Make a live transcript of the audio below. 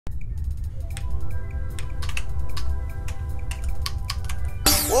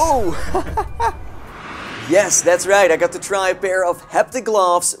Whoa! Yes, that's right, I got to try a pair of haptic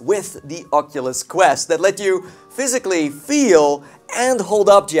gloves with the Oculus Quest that let you physically feel and hold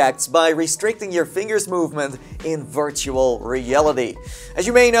objects by restricting your fingers' movement in virtual reality. As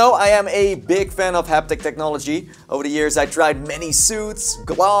you may know, I am a big fan of haptic technology. Over the years I tried many suits,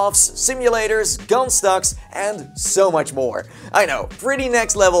 gloves, simulators, gun stocks and so much more. I know, pretty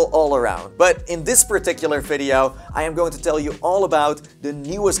next level all around. But in this particular video I am going to tell you all about the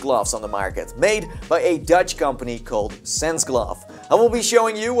newest gloves on the market, made by a Dutch company called SenseGlove. I will be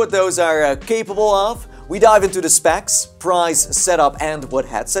showing you what those are capable of. We dive into the specs, price, setup and what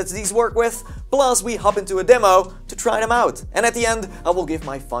headsets these work with, plus we hop into a demo to try them out. And at the end I will give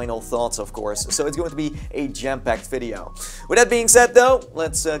my final thoughts, of course, so it's going to be a jam-packed video. With that being said though,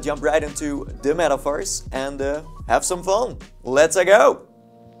 let's jump right into the metaverse and have some fun. Let's go!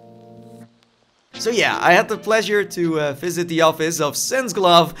 So yeah, I had the pleasure to visit the office of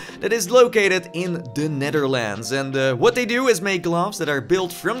SenseGlove that is located in the Netherlands. And what they do is make gloves that are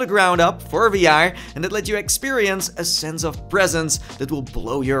built from the ground up for VR and that let you experience a sense of presence that will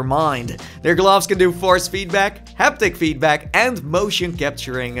blow your mind. Their gloves can do force feedback, haptic feedback and motion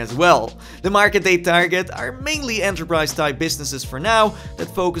capturing as well. The market they target are mainly enterprise type businesses for now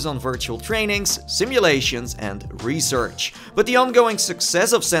that focus on virtual trainings, simulations and research. But the ongoing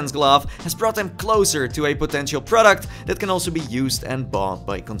success of SenseGlove has brought them closer to a potential product that can also be used and bought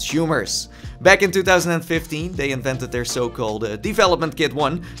by consumers. Back in 2015, they invented their so-called Development Kit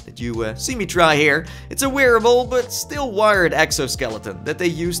 1 that you see me try here. It's a wearable but still wired exoskeleton that they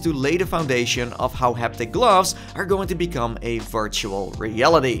use to lay the foundation of how haptic gloves are going to become a virtual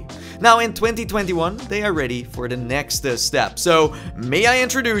reality. Now in 2021, they are ready for the next step. So may I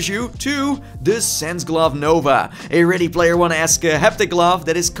introduce you to the SenseGlove Nova, a Ready Player One-esque haptic glove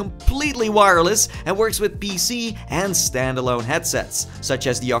that is completely wireless and works with PC and standalone headsets, such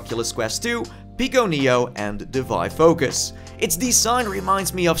as the Oculus Quest 2, Pico Neo and the Vive Focus. Its design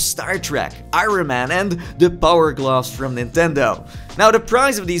reminds me of Star Trek, Iron Man and the Power Gloves from Nintendo. Now the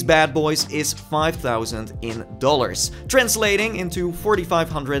price of these bad boys is $5,000 in dollars, translating into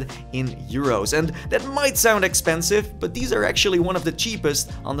 4,500 in euros. And that might sound expensive, but these are actually one of the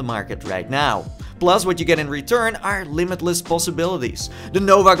cheapest on the market right now. Plus, what you get in return are limitless possibilities. The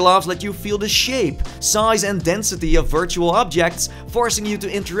Nova gloves let you feel the shape, size and density of virtual objects, forcing you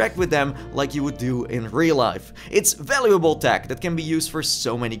to interact with them like you would do in real life. It's valuable tech that can be used for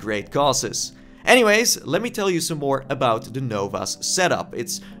so many great causes. Anyways, let me tell you some more about the Nova's setup.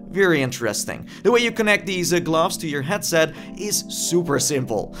 It's very interesting. The way you connect these gloves to your headset is super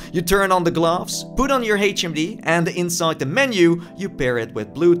simple. You turn on the gloves, put on your HMD, and inside the menu, you pair it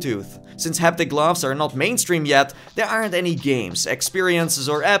with Bluetooth. Since haptic gloves are not mainstream yet, there aren't any games, experiences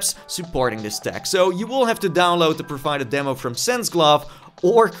or apps supporting this tech, so you will have to download the provided demo from SenseGlove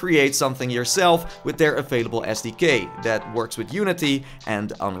or create something yourself with their available SDK that works with Unity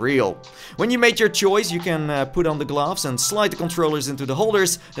and Unreal. When you make your choice, you can put on the gloves and slide the controllers into the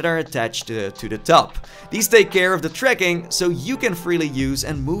holders that are attached to the top. These take care of the tracking so you can freely use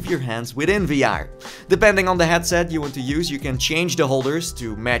and move your hands within VR. Depending on the headset you want to use, you can change the holders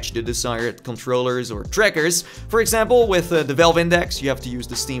to match the desired controllers or trackers. For example, with the Valve Index, you have to use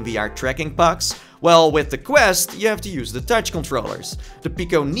the Steam VR tracking pucks. Well, with the Quest, you have to use the touch controllers. The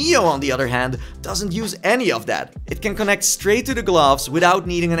Pico Neo, on the other hand, doesn't use any of that. It can connect straight to the gloves without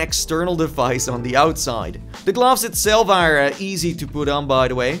needing an external device on the outside. The gloves itself are easy to put on, by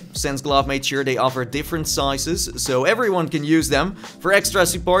the way. SenseGlove made sure they offer different sizes, so everyone can use them. For extra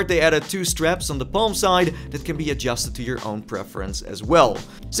support, they added 2 straps on the palm side that can be adjusted to your own preference as well.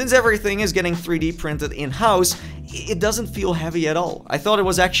 Since everything is getting 3D printed in-house, it doesn't feel heavy at all. I thought it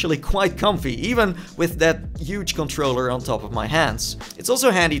was actually quite comfy, even with that huge controller on top of my hands. It's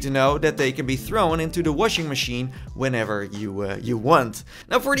also handy to know that they can be thrown into the washing machine whenever you want.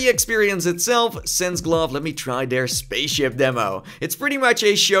 Now for the experience itself, SenseGlove let me try their spaceship demo. It's pretty much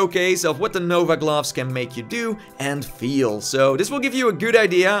a showcase of what the Nova gloves can make you do and feel, so this will give you a good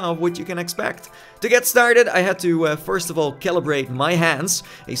idea of what you can expect. To get started, I had to first of all calibrate my hands,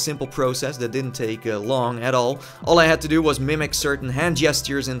 a simple process that didn't take long at all. All I had to do was mimic certain hand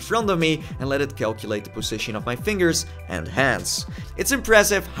gestures in front of me and let it calculate the position of my fingers and hands. It's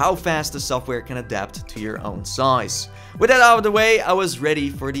impressive how fast the software can adapt to your own size. With that out of the way, I was ready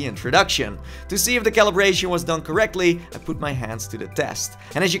for the introduction. To see if the calibration was done correctly, I put my hands to the test.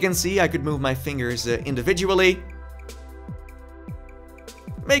 And as you can see, I could move my fingers individually,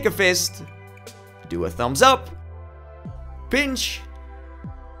 make a fist, do a thumbs up, pinch,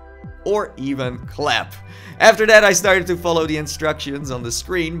 or even clap. After that, I started to follow the instructions on the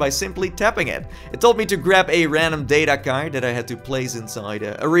screen by simply tapping it. It told me to grab a random data card that I had to place inside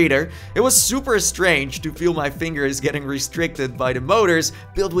a reader. It was super strange to feel my fingers getting restricted by the motors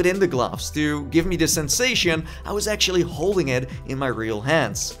built within the gloves to give me the sensation I was actually holding it in my real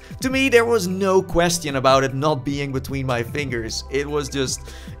hands. To me, there was no question about it not being between my fingers. It was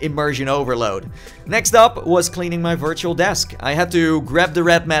just immersion overload. Next up was cleaning my virtual desk. I had to grab the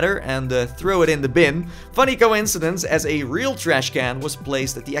red matter and throw it in the bin. Funny coincidence, as a real trash can was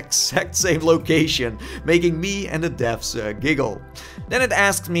placed at the exact same location, making me and the devs giggle. Then it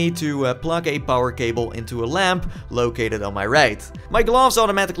asked me to plug a power cable into a lamp located on my right. My gloves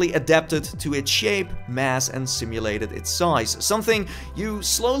automatically adapted to its shape, mass, and simulated its size, something you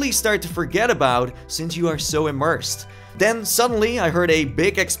slowly start to forget about since you are so immersed. Then suddenly I heard a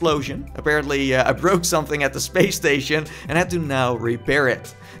big explosion. Apparently I broke something at the space station and had to now repair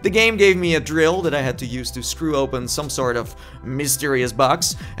it. The game gave me a drill that I had to use to screw open some sort of mysterious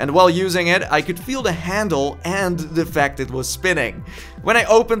box, and while using it I could feel the handle and the fact it was spinning. When I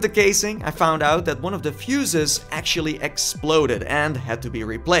opened the casing, I found out that one of the fuses actually exploded and had to be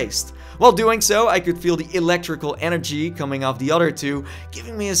replaced. While doing so, I could feel the electrical energy coming off the other two,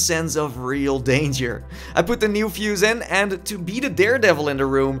 giving me a sense of real danger. I put the new fuse in, and to be the daredevil in the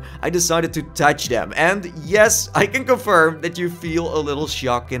room, I decided to touch them. And yes, I can confirm that you feel a little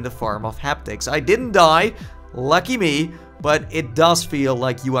shock in the form of haptics. I didn't die, lucky me, but it does feel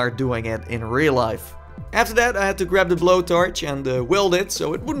like you are doing it in real life. After that, I had to grab the blowtorch and weld it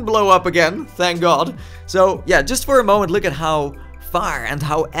so it wouldn't blow up again, thank God. So yeah, just for a moment, look at how far and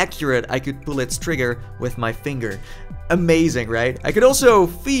how accurate I could pull its trigger with my finger. Amazing, right? I could also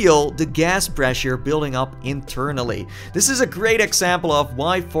feel the gas pressure building up internally. This is a great example of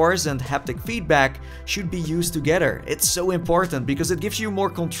why force and haptic feedback should be used together. It's so important because it gives you more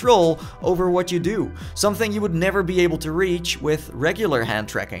control over what you do, something you would never be able to reach with regular hand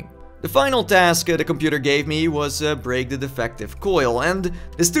tracking. The final task the computer gave me was break the defective coil, and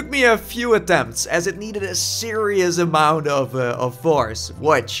this took me a few attempts as it needed a serious amount of force.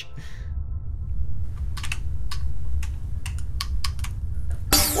 Watch.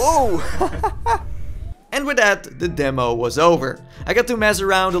 Whoa! And with that, the demo was over. I got to mess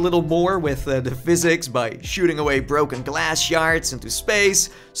around a little more with the physics by shooting away broken glass shards into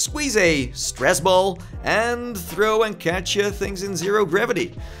space, squeeze a stress ball, and throw and catch things in zero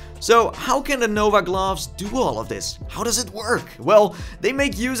gravity. So how can the Nova gloves do all of this? How does it work? Well, they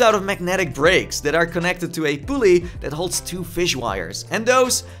make use out of magnetic brakes that are connected to a pulley that holds two fish wires, and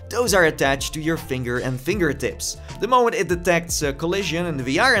those are attached to your finger and fingertips. The moment it detects a collision in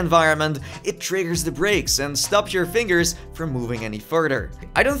the VR environment, it triggers the brakes and stops your fingers from moving any further.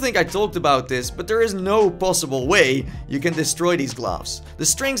 I don't think I talked about this, but there is no possible way you can destroy these gloves. The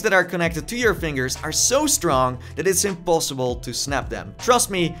strings that are connected to your fingers are so strong that it's impossible to snap them.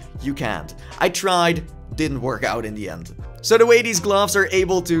 Trust me, you can't. I tried, didn't work out in the end. So the way these gloves are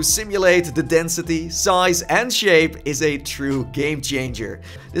able to simulate the density, size, and shape is a true game changer.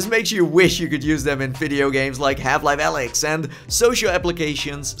 This makes you wish you could use them in video games like Half-Life Alyx and social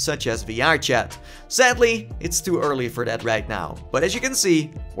applications such as VRChat. Sadly, it's too early for that right now, but as you can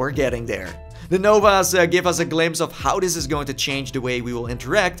see, we're getting there. The Novas give us a glimpse of how this is going to change the way we will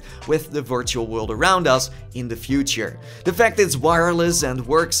interact with the virtual world around us in the future. The fact it's wireless and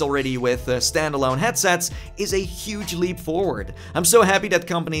works already with standalone headsets is a huge leap forward. I'm so happy that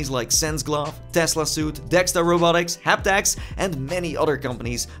companies like SenseGlove, Tesla Suit, Dexter Robotics, Haptic, and many other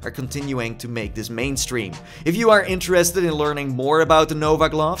companies are continuing to make this mainstream. If you are interested in learning more about the Nova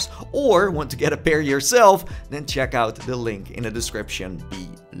gloves or want to get a pair yourself, then check out the link in the description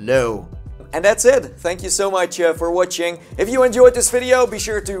below. And that's it. Thank you so much for watching. If you enjoyed this video, be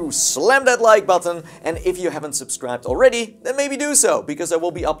sure to slam that like button. And if you haven't subscribed already, then maybe do so, because I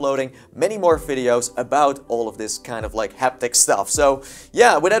will be uploading many more videos about all of this kind of like haptic stuff. So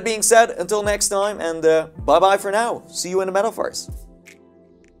yeah, with that being said, until next time, and bye bye for now. See you in the metaverse.